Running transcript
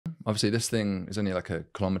Obviously, this thing is only like a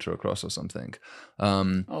kilometer across or something.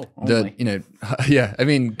 Oh, only. Yeah. I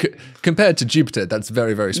mean, compared to Jupiter, that's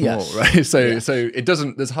very, very small, Yes. right? So it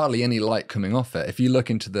doesn't. There's hardly any light coming off it. If you look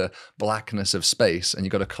into the blackness of space and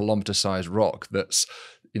you've got a kilometer-sized rock that's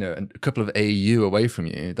a couple of AU away from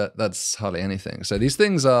you, that's hardly anything. So these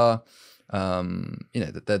things are.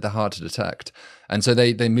 They're hard to detect, and so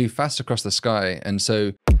they move fast across the sky, and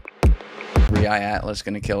so 3i Atlas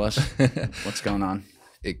going to kill us. What's going on?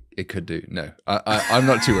 It could do. No, I'm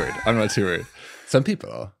not too worried. I'm not too worried. Some people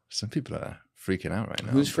are freaking out right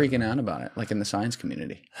now. Who's freaking out about it? Like in the science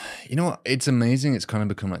community? You know what? It's amazing. It's kind of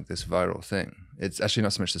become like this viral thing. It's actually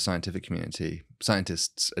not so much the scientific community.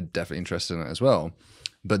 Scientists are definitely interested in it as well.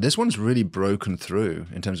 But this one's really broken through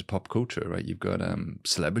in terms of pop culture, right? You've got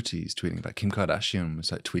celebrities tweeting about. Kim Kardashian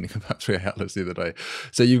was like tweeting about 3i Atlas the other day.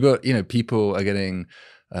 So you've got, people are getting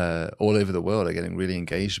all over the world are getting really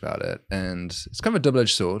engaged about it, and it's kind of a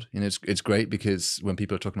double-edged sword. It's great because when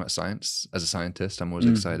people are talking about science, as a scientist, I'm always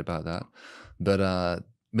excited about that. But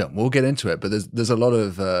we'll get into it. But there's a lot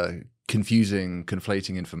of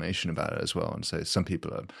conflating information about it as well, and so some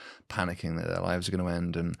people are panicking that their lives are going to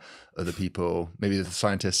end, and other people, maybe the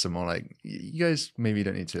scientists, are more like, you guys maybe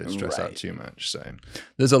don't need to stress out too much. So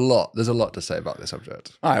there's a lot to say about this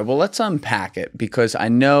subject. All right, well, let's unpack it, because I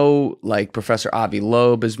know like Professor Avi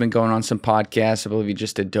Loeb has been going on some podcasts. I believe he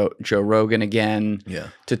just did Joe Rogan again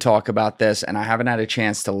to talk about this, and I haven't had a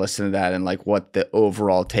chance to listen to that and like what the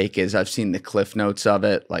overall take is. I've seen the cliff notes of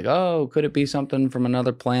it, like, oh, could it be something from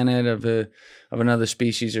another planet of another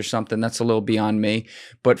species or something? That's a little beyond me.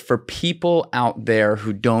 But for people out there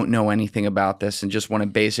who don't know anything about this and just want a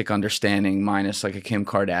basic understanding, minus like a Kim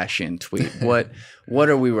Kardashian tweet, what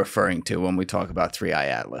are we referring to when we talk about 3i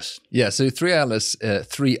Atlas? Yeah, so 3i Atlas,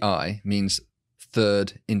 3i means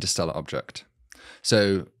third interstellar object.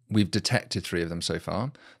 So we've detected 3 of them so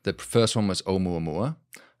far. The first one was Oumuamua,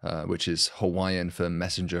 which is Hawaiian for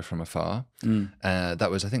messenger from afar.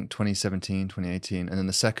 That was, I think, 2017, 2018. And then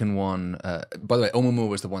the second one, by the way, Oumuamua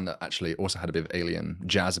was the one that actually also had a bit of alien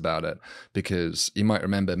jazz about it, because you might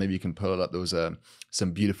remember, maybe you can pull it up, there was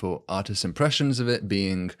some beautiful artist impressions of it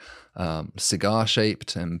being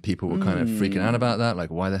cigar-shaped, and people were kind of freaking out about that. Like,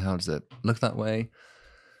 why the hell does it look that way?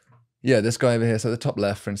 Yeah, this guy over here. So the top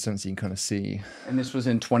left, for instance, you can kind of see. And this was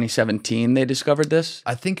in 2017 they discovered this?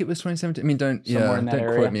 I think it was 2017. I mean, don't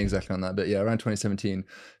quote me exactly on that, but yeah, around 2017, a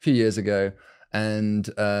few years ago. And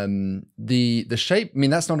the shape, I mean,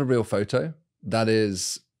 that's not a real photo. That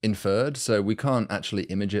is inferred. So we can't actually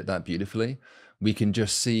image it that beautifully. We can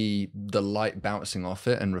just see the light bouncing off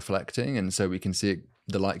it and reflecting. And so we can see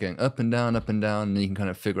the light going up and down, and you can kind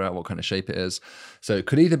of figure out what kind of shape it is. So it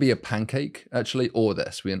could either be a pancake, actually, or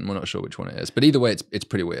this. We're not sure which one it is. But either way, it's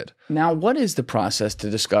pretty weird. Now, what is the process to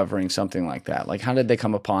discovering something like that? Like, how did they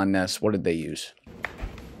come upon this? What did they use?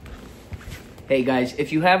 Hey guys,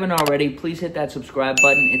 if you haven't already, please hit that subscribe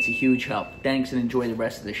button. It's a huge help. Thanks, and enjoy the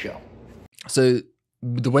rest of the show. So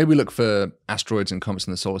the way we look for asteroids and comets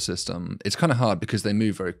in the solar system, it's kind of hard because they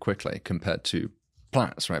move very quickly compared to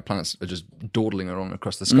planets, right? Planets are just dawdling along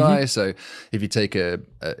across the sky. So if you take an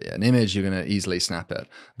image, you're going to easily snap it.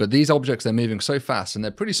 But these objects, they're moving so fast, and they're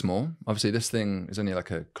pretty small. Obviously, this thing is only like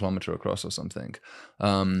a kilometer across or something.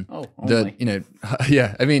 Only.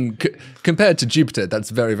 Yeah. I mean, compared to Jupiter, that's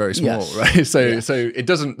very, very small, right? So it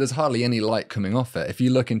doesn't. There's hardly any light coming off it. If you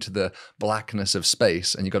look into the blackness of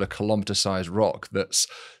space, and you've got a kilometer-sized rock that's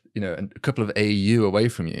a couple of AU away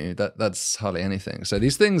from you, that's hardly anything. So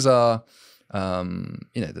these things are.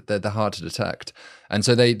 They're hard to detect, and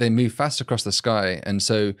so they move fast across the sky, and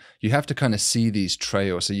so you have to kind of see these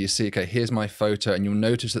trails. So you see, okay, here's my photo, and you'll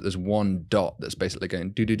notice that there's one dot that's basically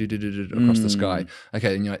going do across the sky.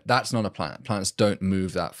 Okay, and you're like, that's not a planet. Planets don't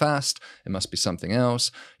move that fast. It must be something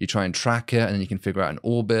else. You try and track it, and then you can figure out an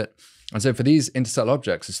orbit. And so for these interstellar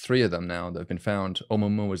objects, there's 3 of them now that have been found.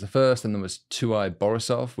 Oumuamua was the first, and there was 2i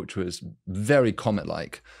Borisov, which was very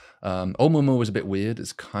comet-like. Oumuamua was a bit weird.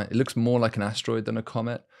 It looks more like an asteroid than a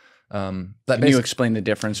comet. Can you explain the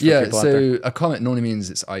difference for people out there? So a comet normally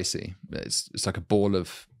means it's icy. It's like a ball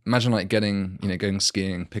of, imagine like going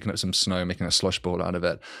skiing, picking up some snow, making a slush ball out of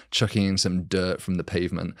it, chucking in some dirt from the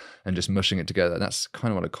pavement, and just mushing it together. That's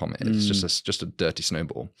kind of what a comet is. It's just a dirty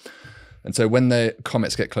snowball. And so when the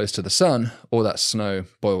comets get close to the sun, all that snow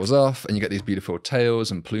boils off, and you get these beautiful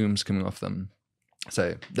tails and plumes coming off them.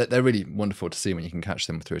 So they're really wonderful to see when you can catch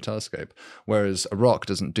them through a telescope. Whereas a rock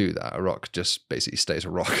doesn't do that. A rock just basically stays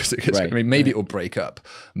a rock as it gets. I mean, maybe it will break up,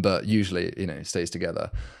 but usually, it stays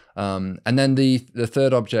together. And then the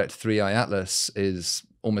third object, 3i Atlas, is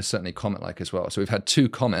almost certainly comet-like as well. So we've had 2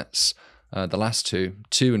 comets The last two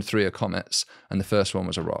and three are comets, and the first one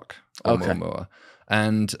was a rock. Okay.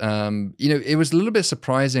 And, it was a little bit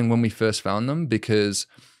surprising when we first found them because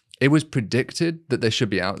it was predicted that they should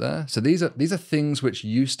be out there. So these are things which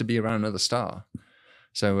used to be around another star.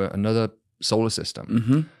 So another solar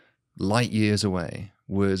system, light years away,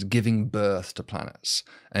 was giving birth to planets.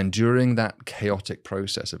 And during that chaotic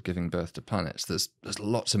process of giving birth to planets, there's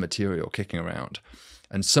lots of material kicking around.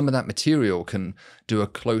 And some of that material can do a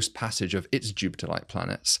close passage of its Jupiter-like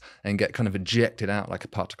planets and get kind of ejected out like a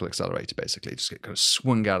particle accelerator, basically, just get kind of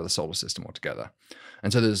swung out of the solar system altogether.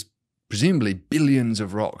 And so there's presumably billions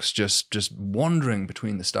of rocks just wandering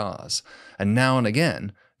between the stars. And now and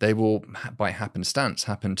again, they will, by happenstance,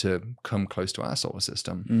 happen to come close to our solar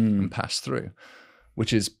system and pass through,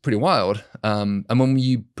 which is pretty wild. And when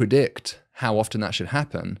you predict how often that should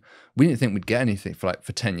happen, we didn't think we'd get anything for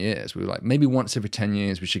 10 years. We were like, maybe once every 10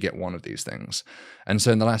 years, we should get one of these things. And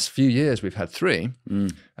so in the last few years, we've had three.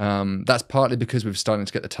 That's partly because we're starting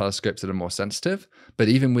to get the telescopes that are more sensitive. But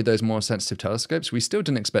even with those more sensitive telescopes, we still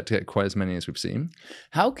didn't expect to get quite as many as we've seen.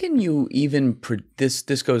 How can you even,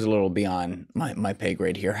 this goes a little beyond my pay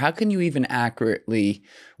grade here. How can you even accurately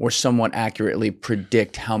or somewhat accurately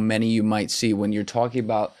predict how many you might see when you're talking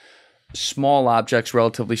about small objects,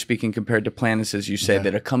 relatively speaking, compared to planets, as you say,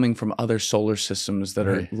 that are coming from other solar systems that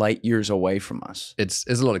are light years away from us? It's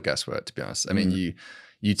a lot of guesswork, to be honest. I mean,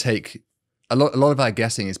 you take a lot of our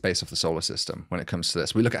guessing is based off the solar system when it comes to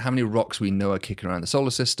this. We look at how many rocks we know are kicking around the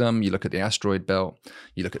solar system. You look at the asteroid belt.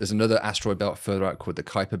 There's another asteroid belt further out called the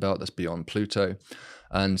Kuiper belt that's beyond Pluto.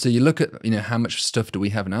 And so you look at, how much stuff do we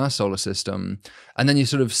have in our solar system, and then you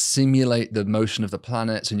sort of simulate the motion of the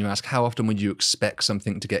planets, and you ask how often would you expect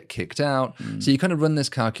something to get kicked out. So you kind of run this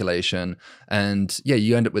calculation, and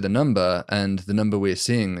you end up with a number, and the number we're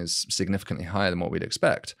seeing is significantly higher than what we'd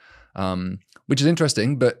expect, which is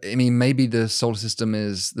interesting. But I mean, maybe the solar system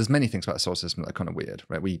there's many things about the solar system that are kind of weird,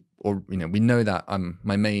 right? We know that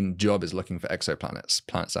my main job is looking for exoplanets,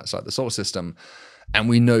 planets outside the solar system. And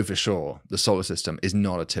we know for sure the solar system is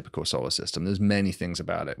not a typical solar system. There's many things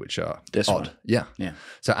about it which are odd. Yeah.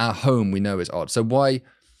 So our home we know is odd. So why,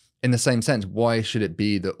 in the same sense, why should it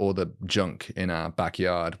be that all the junk in our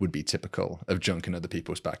backyard would be typical of junk in other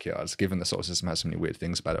people's backyards, given the solar system has so many weird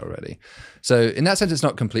things about it already? So in that sense, it's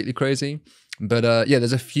not completely crazy. But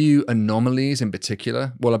there's a few anomalies in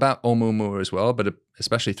particular. Well, about Oumuamua as well, but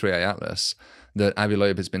especially 3A Atlas, that Avi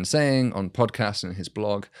Loeb has been saying on podcasts and his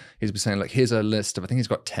blog. He's been saying, here's a list of, I think he's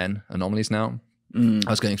got 10 anomalies now. I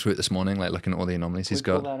was going through it this morning, looking at all the anomalies he's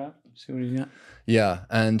got. Pull that up, see what he's got. Yeah,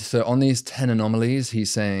 and so on these 10 anomalies,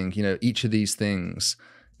 he's saying, each of these things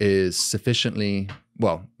is sufficiently,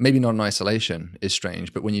 well, maybe not in isolation is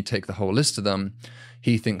strange, but when you take the whole list of them,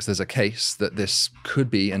 he thinks there's a case that this could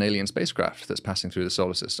be an alien spacecraft that's passing through the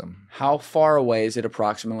solar system. How far away is it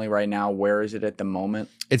approximately right now? Where is it at the moment?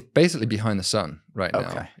 It's basically behind the sun right now.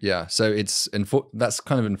 Okay. Yeah, so that's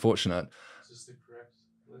kind of unfortunate. Is this the correct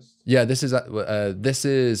list? Yeah, this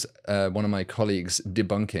is one of my colleagues'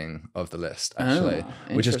 debunking of the list, actually,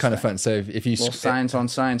 which is kind of fun. So if you science on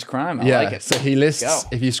science crime, I like it. So he lists.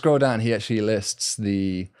 If you scroll down, he actually lists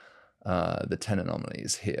the 10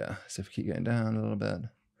 anomalies here. So if we keep going down a little bit,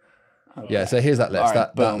 yeah. So here's that list.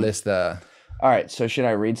 Right, that list there. All right. So should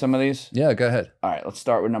I read some of these? Yeah, go ahead. All right. Let's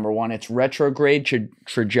start with number 1. Its retrograde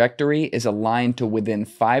trajectory is aligned to within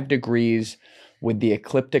 5 degrees with the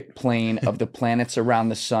ecliptic plane of the planets around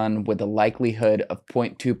the sun, with a likelihood of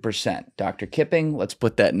 0.2%. Dr. Kipping, let's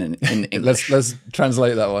put that in English. let's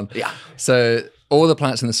translate that one. Yeah. So all the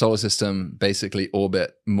planets in the solar system basically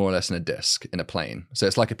orbit more or less in a disk, in a plane. So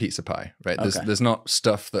it's like a pizza pie, right? There's not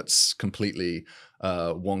stuff that's completely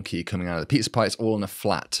wonky coming out of the pizza pie. It's all in a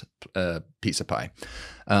flat pizza pie.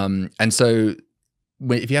 And so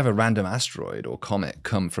if you have a random asteroid or comet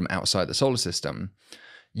come from outside the solar system,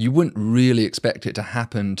 you wouldn't really expect it to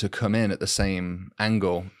happen to come in at the same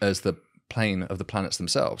angle as the plane of the planets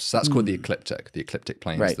themselves. So that's called the ecliptic. The ecliptic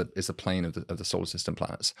plane is the plane of the solar system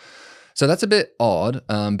planets. So that's a bit odd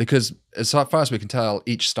because as far as we can tell,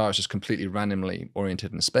 each star is just completely randomly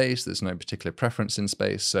oriented in space. There's no particular preference in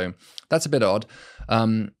space. So that's a bit odd.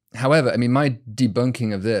 However, I mean, my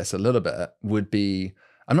debunking of this a little bit would be,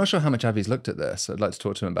 I'm not sure how much Avi's looked at this. I'd like to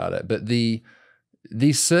talk to him about it. But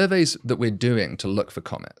these surveys that we're doing to look for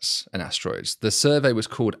comets and asteroids, the survey was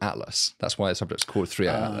called Atlas. That's why the subject's called 3A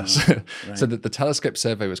Atlas. Right. So that the telescope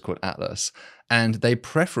survey was called Atlas. And they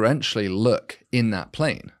preferentially look in that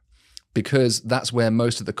plane because that's where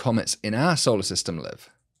most of the comets in our solar system live.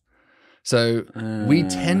 So we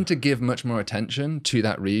tend to give much more attention to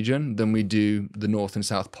that region than we do the north and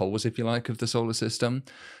south poles, if you like, of the solar system.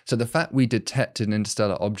 So the fact we detected an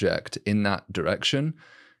interstellar object in that direction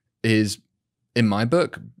is, in my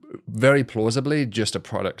book, very plausibly just a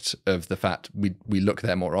product of the fact we look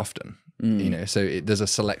there more often. You know, so there's a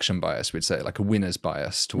selection bias, we'd say, like a winner's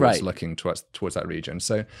bias towards looking towards that region.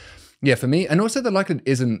 So yeah, for me, and also the likelihood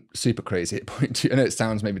isn't super crazy at 0.2. I know it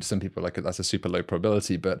sounds maybe to some people like that's a super low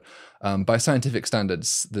probability, but by scientific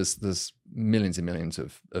standards, there's millions and millions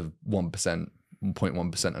of 1%,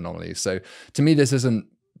 0.1% anomalies. So to me, this isn't,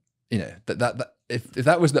 you know, that if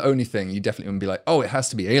that was the only thing, you definitely wouldn't be like, oh, it has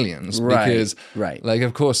to be aliens, because like,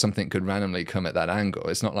 of course, something could randomly come at that angle.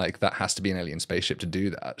 It's not like that has to be an alien spaceship to do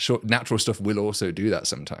that. Sure, natural stuff will also do that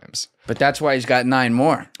sometimes. But that's why he's got 9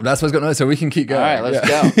 more. That's why he's got 9, so we can keep going. All right,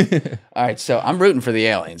 let's go. All right, so I'm rooting for the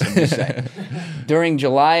aliens, I'm just saying. During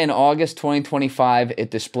July and August 2025,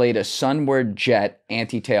 it displayed a sunward jet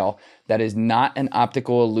anti-tail that is not an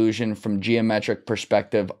optical illusion from geometric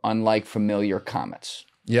perspective, unlike familiar comets.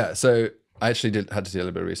 Yeah, so I actually had to do a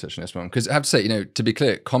little bit of research on this one, because I have to say, you know, to be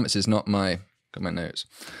clear, comets is not got my notes.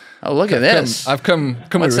 Oh, look at this. I've come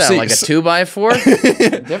What's with that, receipts. like a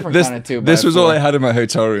 2x4? Different kind of 2x4. This was all I had in my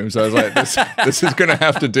hotel room, so I was like, this is going to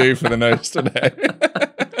have to do for the notes today.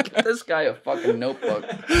 Get this guy a fucking notebook.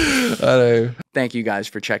 I know. Thank you guys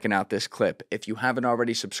for checking out this clip. If you haven't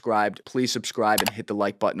already subscribed, please subscribe and hit the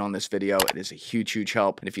like button on this video. It is a huge, huge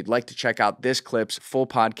help. And if you'd like to check out this clip's full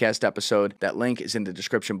podcast episode, that link is in the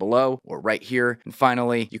description below or right here. And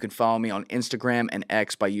finally, you can follow me on Instagram and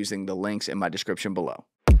X by using the links in my description below.